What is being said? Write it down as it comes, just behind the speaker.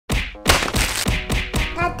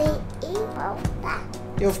Can they eat all that?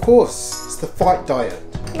 Yeah, of course. It's the fight diet.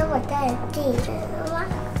 No, what they do.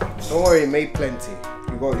 Don't worry, made plenty.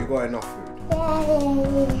 You got enough food.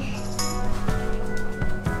 Yay.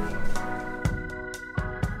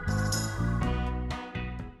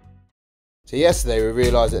 So yesterday we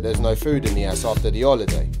realised that there's no food in the house after the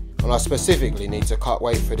holiday, and I specifically need to cut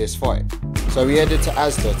weight for this fight. So we headed to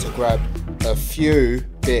Asda to grab a few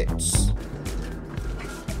bits.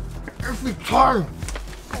 Every time!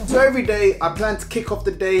 So every day I plan to kick off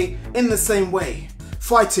the day in the same way.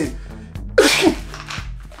 Fighting.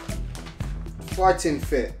 Fighting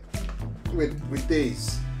fit with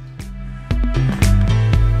these.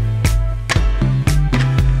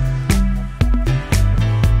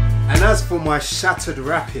 And as for my shattered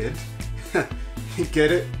rapid, you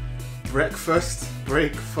get it? Breakfast,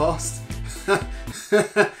 break fast.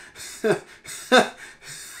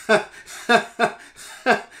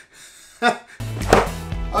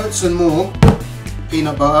 Oats and more,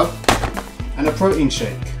 peanut butter, and a protein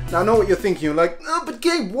shake. Now I know what you're thinking, you're like, oh, but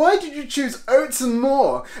Gabe, why did you choose oats and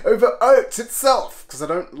more over oats itself? Because I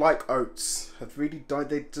don't like oats. I've really died,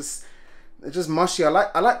 they're just mushy. I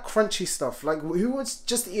like crunchy stuff. Like, who wants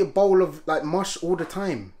just eat a bowl of like mush all the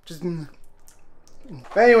time? Just.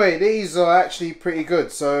 But anyway, these are actually pretty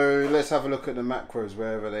good. So let's have a look at the macros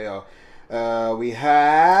wherever they are. We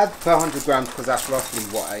have 100 grams because that's roughly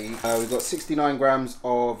what I eat. We've got 69 grams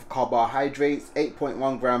of carbohydrates,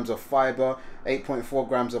 8.1 grams of fiber, 8.4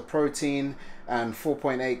 grams of protein, and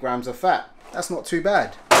 4.8 grams of fat. That's not too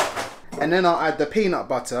bad. And then I'll add the peanut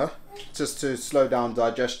butter just to slow down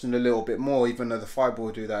digestion a little bit more, even though the fiber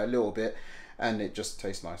will do that a little bit, and it just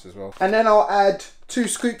tastes nice as well. And then I'll add 2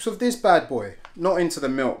 scoops of this bad boy, not into the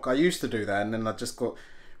milk. I used to do that, and then I just got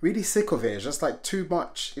really sick of it. It's just like too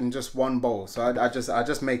much in just one bowl. So I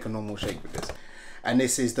just make a normal shake with this. And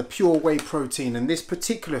this is the pure whey protein, and this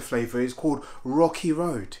particular flavour is called Rocky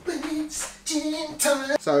Road.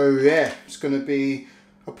 So yeah, it's gonna be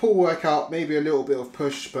a pull workout, maybe a little bit of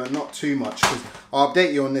push, but not too much. Cause I'll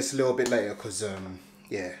update you on this a little bit later, because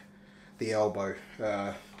yeah, the elbow.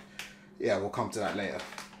 Yeah, we'll come to that later.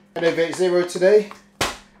 Elevate Zero today,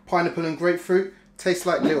 pineapple and grapefruit, tastes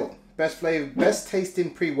like Lil. Best flavor, best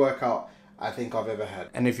tasting pre-workout I think I've ever had.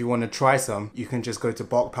 And if you want to try some, you can just go to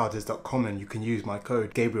bulkpowders.com and you can use my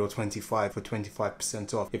code Gabriel25 for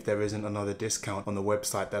 25% off if there isn't another discount on the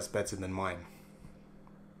website that's better than mine.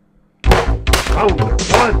 Round 1,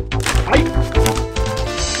 fight!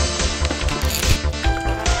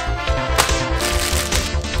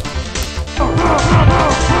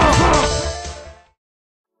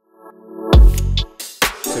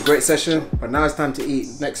 Great session, but now it's time to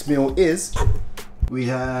eat. Next meal is, we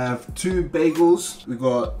have 2 bagels, we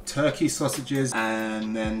got turkey sausages,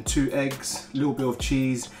 and then 2 eggs, a little bit of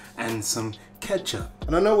cheese, and some ketchup.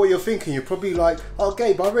 And I know what you're thinking, you're probably like, oh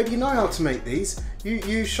Gabe, I already know how to make these.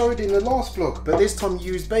 You showed in the last vlog, but this time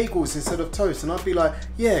you used bagels instead of toast. And I'd be like,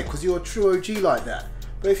 yeah, because you're a true OG like that.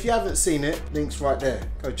 But if you haven't seen it, link's right there,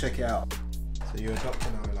 go check it out. So you're a doctor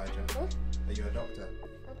now, Elijah? Are you a doctor?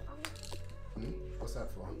 What's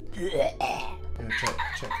that for? I'm gonna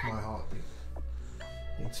check my heartbeat.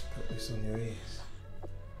 You need to put this on your ears.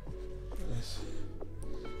 Put this.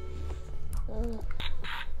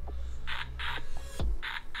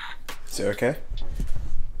 Is it okay?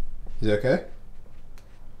 Is it okay?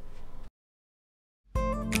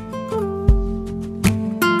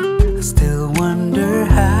 I still wonder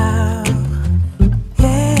how.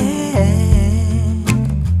 Yeah,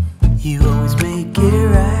 you always make it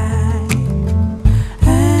right.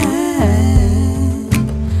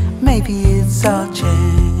 Maybe it's our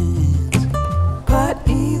chance, but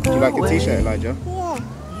either Do you like your way, t-shirt, Elijah? Yeah.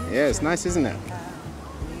 Yeah, it's nice, isn't it?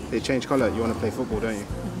 They change colour. You want to play football, don't you?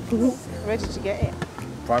 Where did you get it?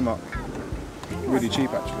 Primark. Really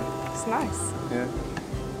cheap, actually. It's nice. Yeah.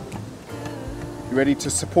 You ready to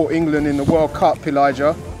support England in the World Cup,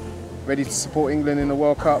 Elijah? Ready to support England in the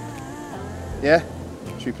World Cup? Yeah?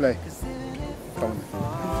 Should we play? Come on.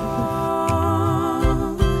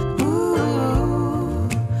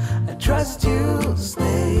 I trust you'll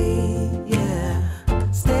stay, yeah,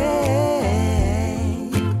 stay.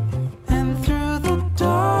 And through the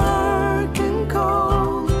dark and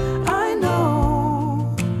cold, I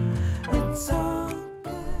know it's all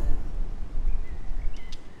good.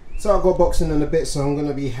 So I've got boxing in a bit, so I'm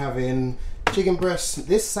gonna be having chicken breast.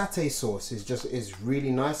 This satay sauce is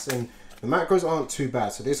really nice, and the macros aren't too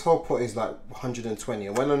bad. So this whole pot is like 120,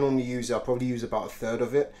 and when I normally use it, I'll probably use about 1/3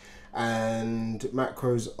 of it. And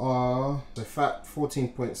macros are, so fat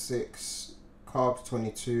 14.6, carbs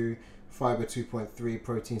 22, Fiber 2.3,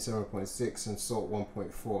 protein 7.6, and salt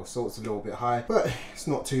 1.4. Salt's a little bit high, but it's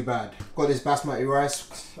not too bad. Got this basmati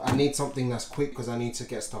rice. I need something that's quick because I need to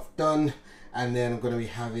get stuff done. And then I'm going to be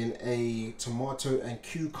having a tomato and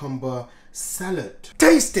cucumber salad.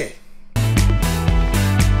 Tasty!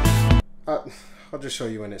 I'll just show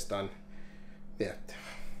you when it's done. Yeah.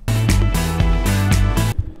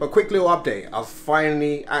 A quick little update. I've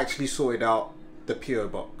finally actually sorted out the PO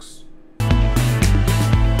box.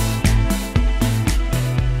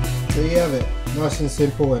 There you have it, nice and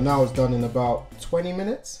simple, and now it's done in about 20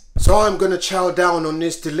 minutes. So I'm gonna chow down on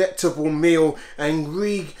this delectable meal and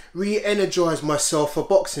re-energize myself for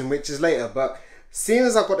boxing, which is later. But seeing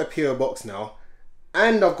as I've got the PO box now,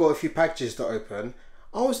 and I've got a few packages to open,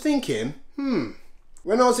 I was thinking,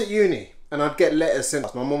 when I was at uni and I'd get letters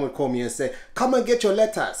sent, my mum would call me and say, come and get your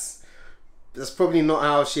letters. That's probably not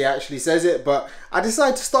how she actually says it, but I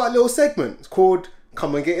decided to start a little segment called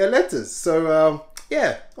Come and Get Your Letters. So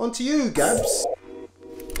yeah, on to you, Gabs.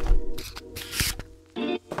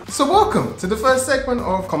 So welcome to the first segment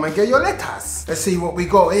of Come and Get Your Letters. Let's see what we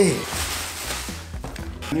got here.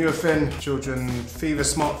 Nurofen Children Fever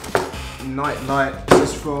Smart Night Light.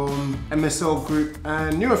 This is from MSL Group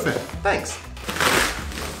and Nurofen. Thanks.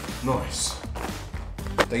 Nice.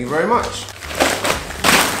 Thank you very much.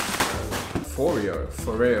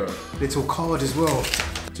 Foreo. Little card as well.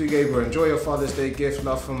 To Gabriel, enjoy your Father's Day gift.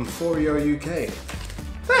 Love from Foreo UK.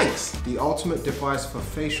 Thanks! The ultimate device for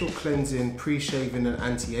facial cleansing, pre-shaving and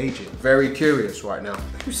anti-aging. Very curious right now.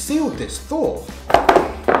 Who sealed this? Thor?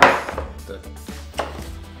 I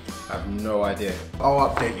have no idea. I'll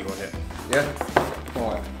update you on it. Yeah?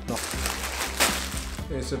 Alright. No.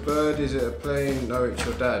 It's a bird, is it a plane? No, it's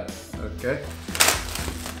your dad. Okay.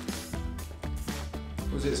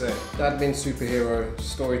 What does it say? Admin superhero,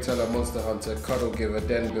 storyteller, monster hunter, cuddle giver,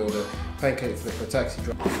 den builder, pancake flipper, taxi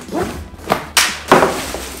driver.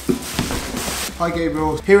 Hi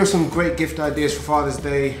Gabriel, here are some great gift ideas for Father's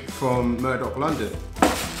Day from Murdoch London.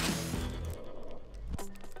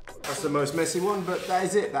 That's the most messy one, but that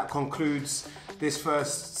is it. That concludes this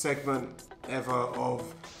first segment ever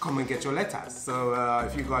of Come and Get Your Letters. So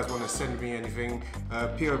if you guys want to send me anything,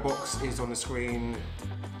 PO box is on the screen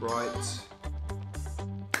right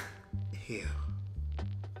here.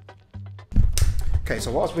 Okay,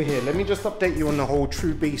 so whilst we're here, let me just update you on the whole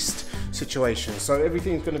True Beast situation. So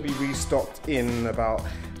everything's going to be restocked in about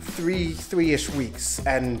three-ish weeks.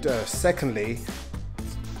 And secondly,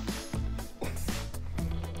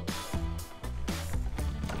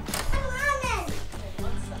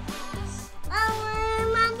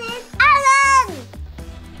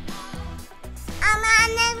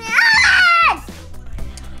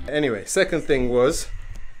 anyway, second thing was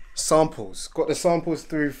samples. Got the samples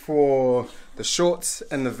through for the shorts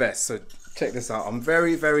and the vest. So check this out. I'm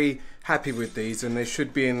very, very happy with these, and they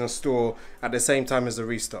should be in the store at the same time as the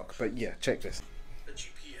restock. But yeah, check this.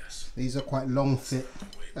 These are quite long fit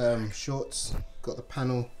shorts. Got the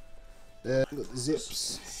panel there, got the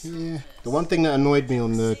zips here. The one thing that annoyed me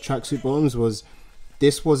on the tracksuit bottoms was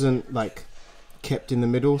this wasn't like kept in the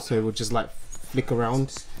middle, so it would just like flick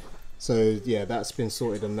around. So yeah, that's been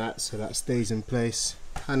sorted on that, so that stays in place.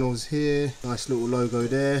 Panels here, nice little logo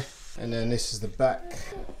there. And then this is the back.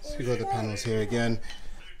 So you got the panels here again.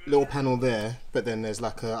 Little panel there, but then there's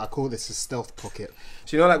like a, I call this a stealth pocket.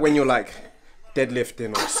 So you know, like when you're like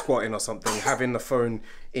deadlifting or squatting or something, having the phone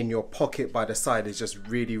in your pocket by the side is just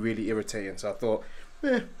really, really irritating. So I thought,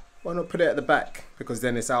 why not put it at the back? Because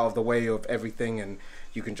then it's out of the way of everything and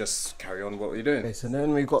you can just carry on what you're doing. Okay, so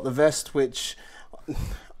then we've got the vest, which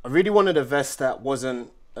I really wanted a vest that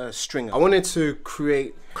wasn't a stringer. I wanted to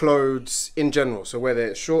create clothes in general, so whether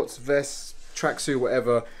it's shorts, vests, tracksuit,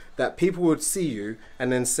 whatever, that people would see you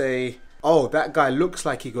and then say, oh, that guy looks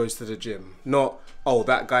like he goes to the gym. Not, oh,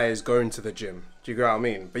 that guy is going to the gym. Do you get what I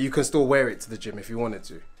mean? But you can still wear it to the gym if you wanted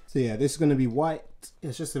to. So yeah, this is going to be white.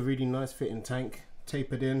 It's just a really nice fitting tank,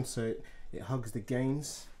 tapered in so it hugs the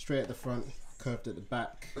gains. Straight at the front, curved at the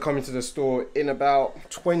back. Coming to the store in about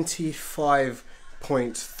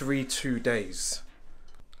 25.32 days.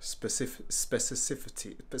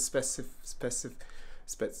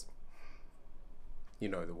 You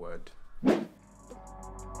know the word.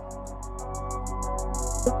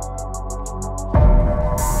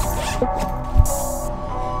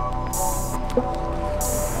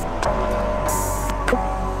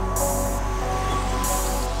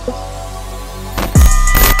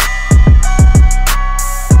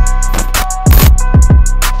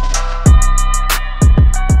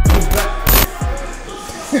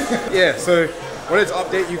 Yeah, so I wanted to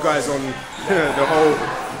update you guys on the whole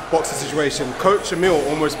boxing situation. Coach Emil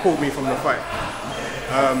almost pulled me from the fight.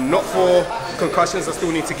 Not for concussions, I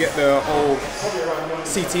still need to get the whole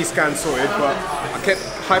CT scan sorted, but I kept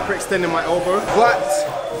hyperextending my elbow.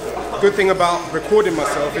 But good thing about recording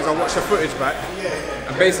myself is I watched the footage back,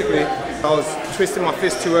 and basically I was twisting my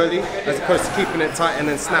fist too early as opposed to keeping it tight and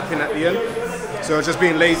then snapping at the end. So I was just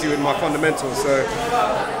being lazy with my fundamentals. So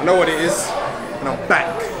I know what it is, and I'm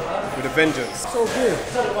back with a vengeance. So good.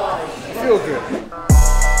 I feel good.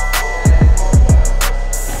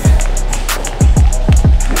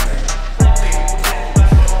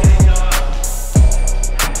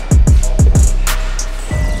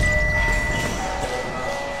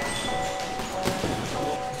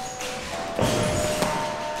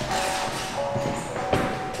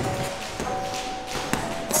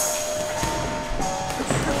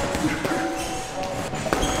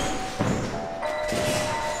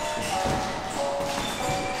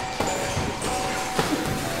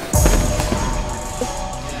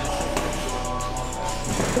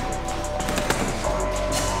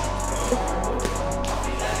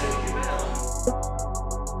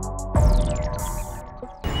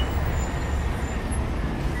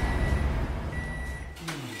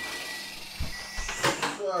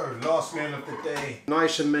 Last meal of the day.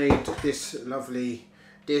 Nisha made this lovely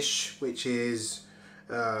dish, which is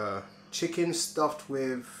chicken stuffed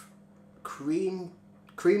with cream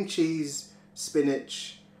cheese,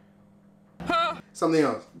 spinach, something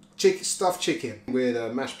else. Stuffed chicken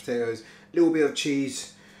with mashed potatoes, a little bit of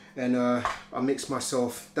cheese, and I mixed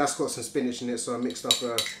myself. That's got some spinach in it, so I mixed up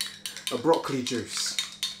a broccoli juice.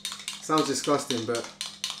 Sounds disgusting, but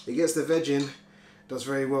it gets the veg in. Does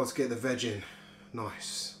very well to get the veg in.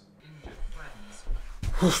 Nice.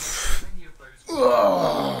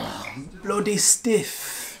 Oh, bloody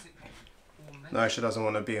stiff. No, she doesn't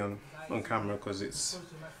want to be on camera because it's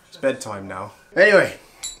bedtime now. Anyway,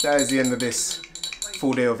 that is the end of this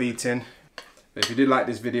full day of eating. But if you did like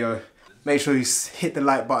this video, make sure you hit the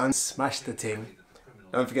like button, smash the ting.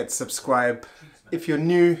 Don't forget to subscribe. If you're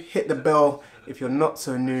new, hit the bell. If you're not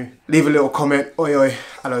so new, leave a little comment. Oi oi,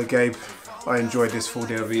 hello Gabe. I enjoyed this full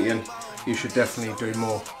day of eating. You should definitely do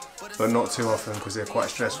more, but not too often because they're quite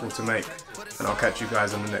stressful to make. And I'll catch you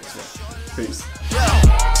guys on the next one. Peace.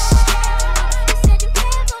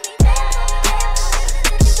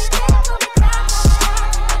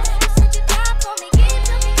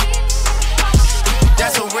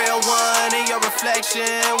 That's a real one in your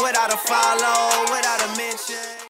reflection, without a follow, without a mention.